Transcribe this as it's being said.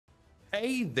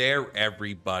Hey there,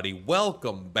 everybody.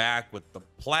 Welcome back with the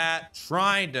Plat,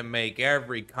 trying to make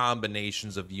every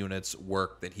combinations of units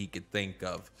work that he could think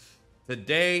of.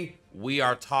 Today, we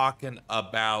are talking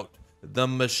about the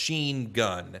machine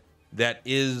gun that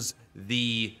is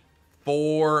the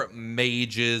 4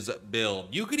 mages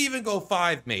build. You could even go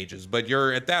 5 mages, but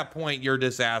you're at that point, you're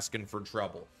just asking for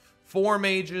trouble. 4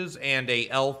 mages and a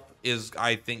elf is,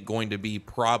 I think, going to be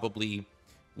probably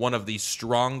one of the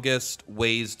strongest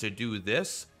ways to do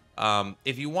this.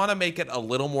 If you want to make it a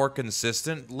little more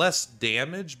consistent, less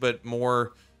damage, but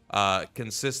more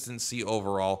consistency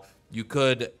overall, you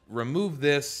could remove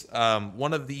this,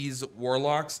 one of these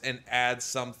warlocks, and add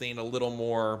something a little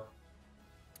more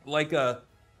like a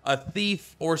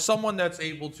thief or someone that's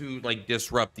able to like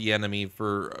disrupt the enemy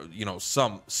for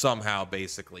somehow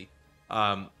basically.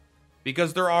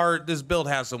 Because this build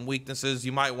has some weaknesses.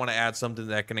 You might want to add something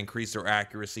that can increase their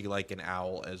accuracy, like an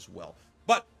owl as well.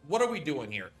 But what are we doing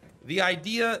here? The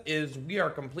idea is we are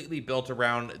completely built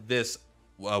around this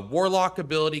warlock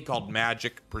ability called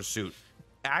Magic Pursuit.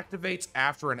 Activates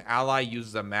after an ally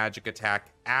uses a magic attack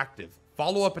active.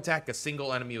 Follow-up attack a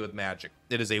single enemy with magic.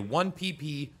 It is a 1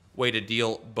 PP way to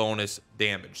deal bonus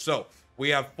damage. So we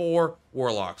have 4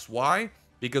 warlocks. Why?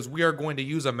 Because we are going to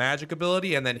use a magic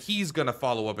ability, and then he's going to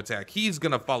follow up attack. He's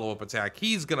going to follow up attack.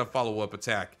 He's going to follow up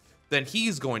attack. Then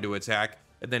he's going to attack,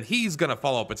 and then he's going to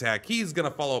follow up attack. He's going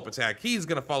to follow up attack. He's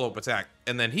going to follow up attack,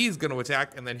 and then he's going to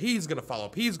attack, and then he's going to follow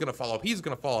up. He's going to follow up. He's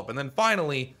going to follow up, and then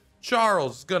finally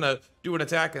Charles is going to do an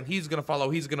attack, and he's going to follow.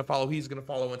 He's going to follow. He's going to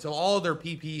follow until all of their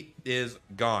PP is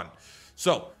gone.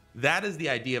 So that is the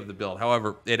idea of the build.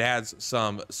 However, it has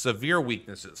some severe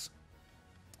weaknesses,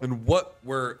 and what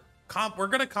we're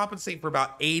going to compensate for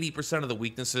about 80% of the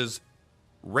weaknesses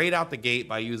right out the gate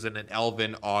by using an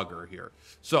Elven Augur here.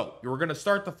 So we're going to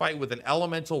start the fight with an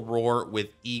Elemental Roar with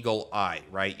Eagle Eye,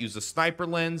 right? Use a sniper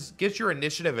lens, get your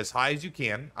initiative as high as you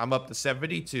can. I'm up to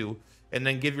 72, and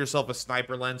then give yourself a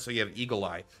sniper lens so you have Eagle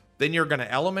Eye. Then you're going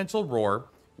to Elemental Roar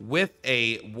with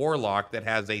a Warlock that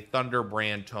has a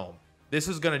Thunderbrand Tome. This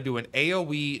is going to do an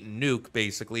AoE nuke,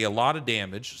 basically, a lot of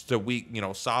damage to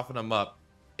soften them up.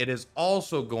 It is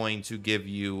also going to give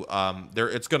you,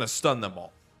 it's going to stun them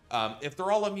all. If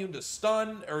they're all immune to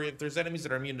stun, or if there's enemies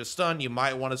that are immune to stun, you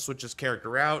might want to switch this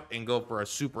character out and go for a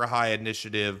super high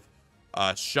initiative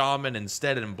shaman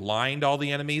instead and blind all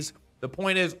the enemies. The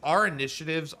point is, our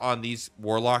initiatives on these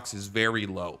warlocks is very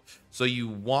low. So you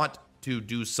want to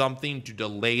do something to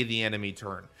delay the enemy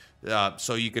turn.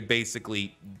 So you could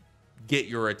basically get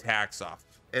your attacks off.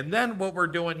 And then what we're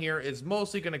doing here is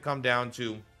mostly going to come down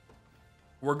to,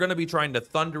 we're going to be trying to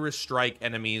thunderous strike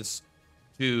enemies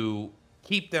to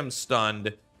keep them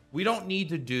stunned. We don't need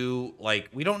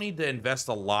to invest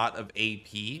a lot of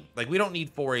AP. Like, we don't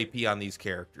need 4 AP on these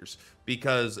characters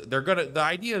because the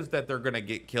idea is that they're going to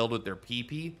get killed with their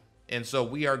PP. And so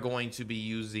we are going to be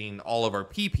using all of our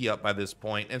PP up by this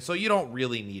point. And so you don't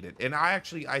really need it. And I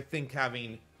think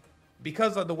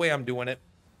because of the way I'm doing it,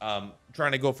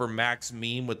 trying to go for max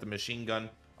meme with the machine gun,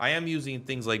 I am using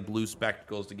things like blue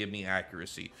spectacles to give me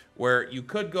accuracy, where you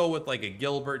could go with like a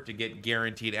Gilbert to get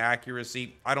guaranteed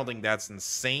accuracy. I don't think that's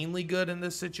insanely good in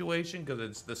this situation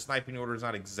because the sniping order is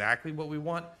not exactly what we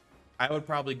want. I would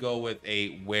probably go with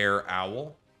a Were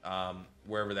Owl,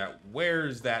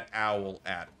 where's that owl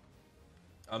at?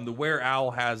 The Were Owl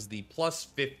has the plus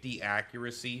 50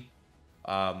 accuracy.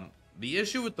 The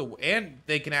issue with and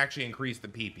they can actually increase the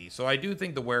PP. So I do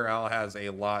think the Were Owl has a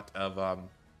lot of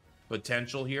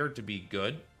potential here to be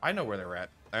good. I know where they're at.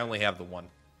 I only have the one,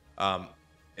 at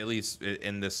least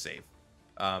in this save.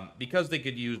 Because they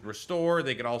could use Restore,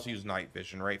 they could also use Night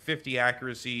Vision, right? 50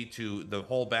 accuracy to the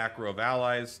whole back row of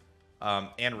allies,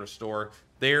 and Restore.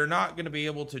 They're not going to be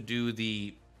able to do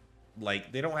they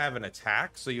don't have an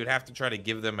attack, so you'd have to try to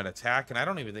give them an attack, and I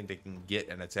don't even think they can get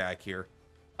an attack here.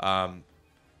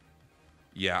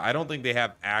 Yeah, I don't think they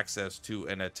have access to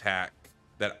an attack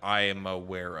that I am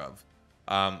aware of.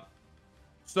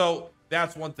 So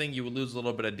that's one thing. You would lose a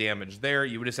little bit of damage there.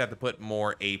 You would just have to put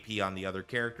more AP on the other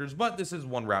characters, but this is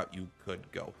one route you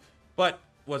could go. But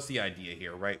what's the idea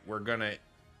here, right? I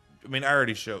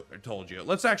already told you.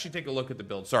 Let's actually take a look at the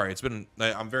build. Sorry,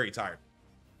 I'm very tired.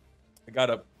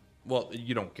 Well,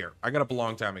 you don't care. I got up a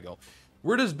long time ago.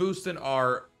 We're just boosting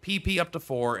our PP up to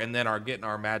 4 and then getting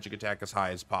our magic attack as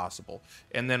high as possible.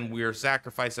 And then we're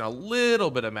sacrificing a little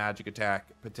bit of magic attack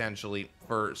potentially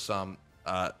for some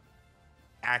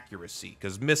accuracy,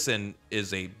 because missing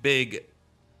is a big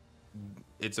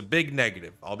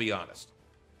negative, I'll be honest.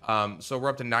 So we're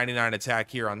up to 99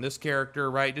 attack here on this character,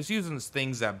 right? Just using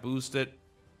things that boost it.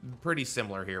 pretty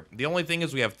similar here. The only thing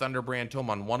is we have Thunderbrand Tome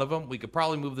on one of them. We could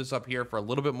probably move this up here for a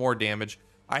little bit more damage.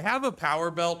 I have a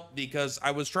power belt because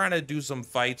I was trying to do some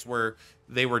fights where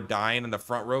they were dying in the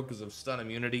front row because of stun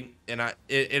immunity, and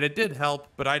it did help,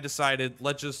 but I decided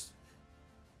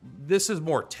this is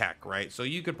more tech, right? So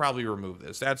you could probably remove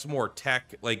this. That's more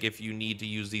tech, like if you need to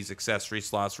use these accessory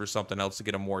slots for something else to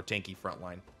get a more tanky front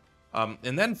line.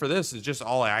 And then for this is just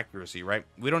all accuracy, right?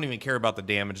 We don't even care about the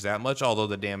damage that much, although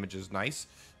the damage is nice.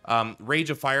 Rage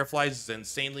of Fireflies is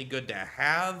insanely good to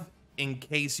have in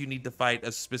case you need to fight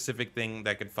a specific thing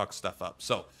that could fuck stuff up.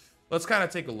 So let's kind of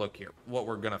take a look here, what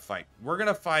we're going to fight. We're going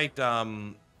to fight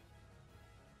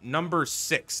number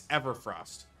 6,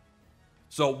 Everfrost.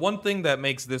 So one thing that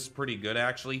makes this pretty good,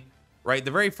 actually, right?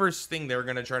 The very first thing they're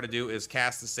going to try to do is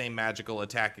cast the same magical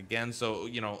attack again. So,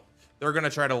 you know, they're going to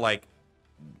try to, like,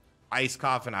 Ice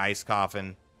Coffin.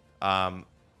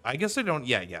 I guess they don't.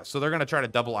 Yeah. So they're going to try to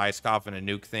double Ice Coffin and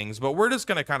nuke things, but we're just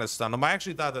going to kind of stun them. I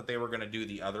actually thought that they were going to do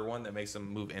the other one that makes them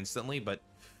move instantly, but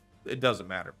it doesn't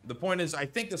matter. The point is, I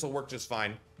think this will work just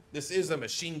fine. This is a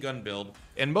machine gun build,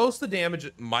 and most of the damage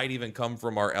might even come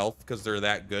from our elf because they're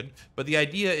that good. But the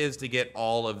idea is to get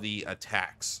all of the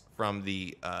attacks from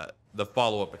the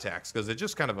follow-up attacks because it's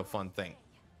just kind of a fun thing.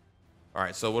 All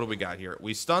right, so what do we got here?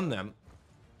 We stun them.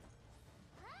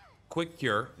 Quick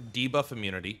Cure, debuff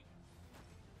immunity,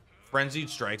 Frenzied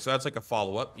Strike, so that's like a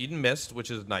follow-up. You missed, which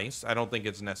is nice. I don't think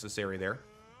it's necessary there.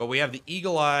 But we have the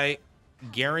Eagle Eye,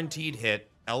 Guaranteed Hit,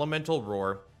 Elemental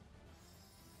Roar,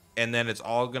 and then it's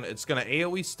gonna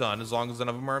AoE stun as long as none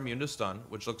of them are immune to stun,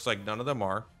 which looks like none of them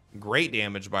are. Great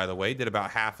damage, by the way. Did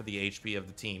about half of the HP of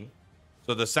the team.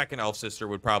 So the second Elf Sister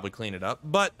would probably clean it up,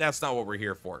 but that's not what we're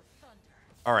here for.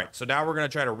 All right, so now we're gonna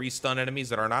try to re-stun enemies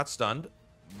that are not stunned.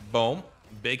 Boom.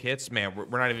 Big hits. Man,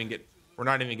 we're not even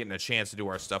getting a chance to do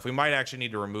our stuff. We might actually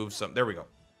need to remove some. There we go.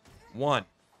 1,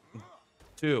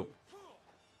 2,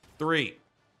 3,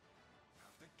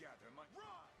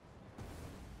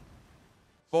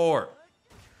 4,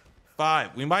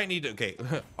 5. We might need to. Okay,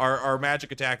 our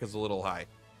magic attack is a little high,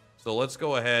 so let's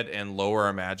go ahead and lower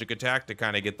our magic attack to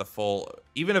kind of get the full,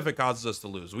 even if it causes us to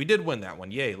lose. We did win that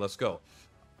one. Yay, let's go.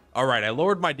 All right, I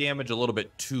lowered my damage a little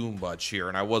bit too much here,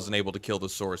 and I wasn't able to kill the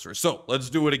sorcerer. So let's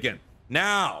do it again.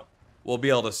 Now we'll be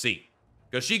able to see,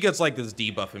 because she gets like this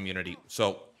debuff immunity.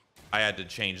 So I had to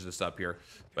change this up here.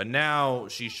 But now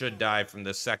she should die from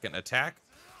the second attack.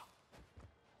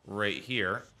 Right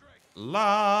here.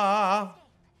 La.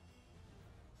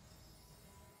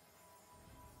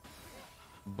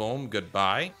 Boom,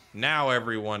 goodbye. Now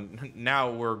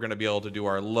now we're going to be able to do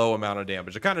our low amount of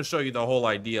damage. To kind of show you the whole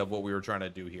idea of what we were trying to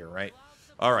do here, right?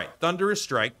 All right, Thunderous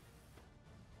Strike.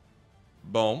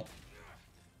 Boom.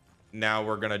 Now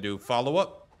we're going to do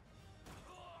follow-up.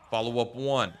 Follow-up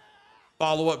 1.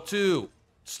 Follow-up 2.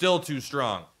 Still too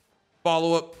strong.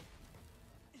 Follow-up.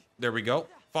 There we go.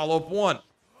 Follow-up 1.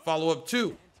 Follow-up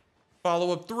 2.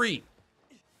 Follow-up 3.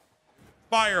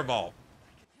 Fireball.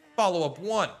 Follow-up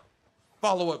 1.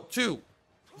 Follow-up 2.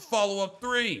 Follow-up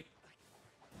 3.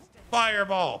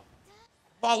 Fireball.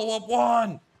 Follow-up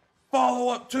 1.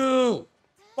 Follow-up 2.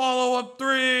 Follow-up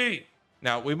 3.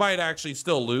 Now, we might actually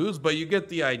still lose, but you get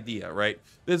the idea, right?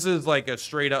 This is like a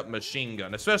straight-up machine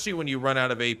gun, especially when you run out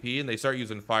of AP and they start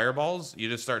using fireballs. You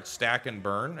just start stack and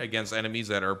burn against enemies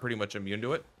that are pretty much immune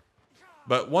to it.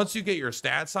 But once you get your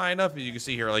stats high enough, as you can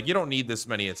see here, like, you don't need this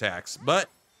many attacks, but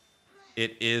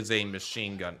it is a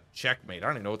machine gun. Checkmate. I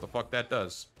don't even know what the fuck that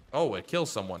does. Oh, it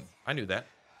kills someone. I knew that.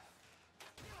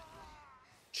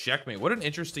 Checkmate. What an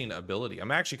interesting ability.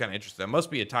 I'm actually kind of interested. That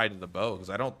must be tied to the bow, because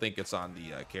I don't think it's on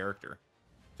the character.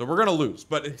 So we're going to lose,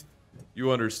 but you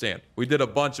understand. We did a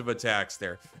bunch of attacks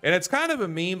there. And it's kind of a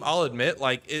meme, I'll admit.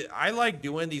 Like, I like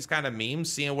doing these kind of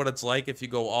memes, seeing what it's like if you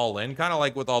go all in. Kind of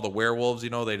like with all the werewolves,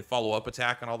 you know, they follow up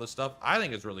attack and all this stuff. I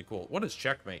think it's really cool. What is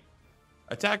Checkmate?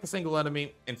 Attack a single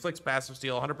enemy, inflicts passive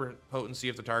steal, 100% potency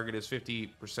if the target is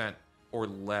 50% or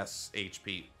less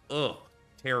HP. Ugh,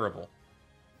 terrible.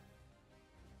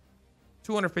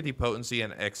 250 potency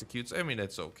and executes. I mean,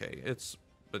 it's okay.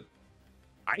 But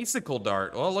Icicle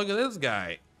Dart. Well, look at this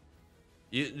guy.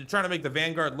 You're trying to make the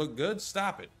Vanguard look good?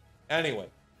 Stop it. Anyway,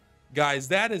 guys,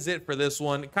 that is it for this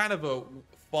one. Kind of a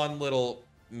fun little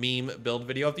meme build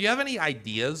video. If you have any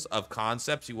ideas of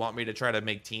concepts you want me to try to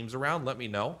make teams around, let me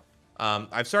know.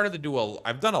 I've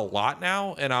done a lot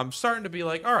now, and I'm starting to be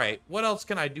like, all right, what else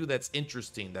can I do that's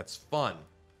interesting, that's fun?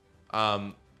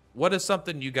 What is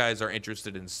something you guys are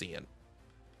interested in seeing?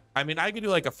 I mean, I could do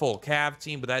like a full Cav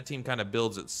team, but that team kind of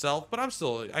builds itself, but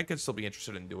I could still be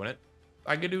interested in doing it.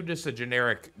 I could do just a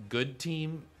generic good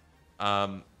team.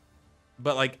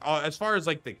 But like as far as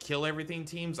like the kill everything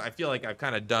teams, I feel like I've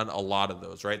kind of done a lot of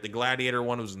those, right? The gladiator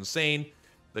one was insane.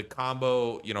 The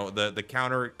combo, you know, the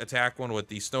counter attack one with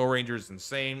the snow rangers,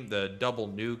 insane. The double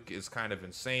nuke is kind of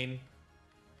insane.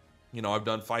 You know, I've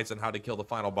done fights on how to kill the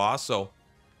final boss, so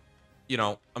you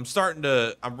know, I'm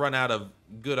run out of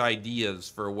good ideas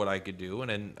for what I could do, and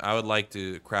then I would like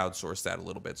to crowdsource that a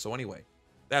little bit. So anyway,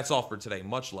 that's all for today.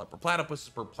 Much love. Purplatypus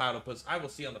is Purplatypus. I will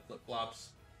see you on the flip-flops.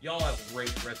 Y'all have a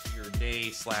great rest of your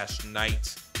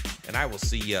day/night, and I will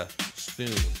see you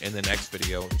soon in the next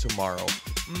video tomorrow.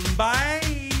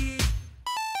 Bye!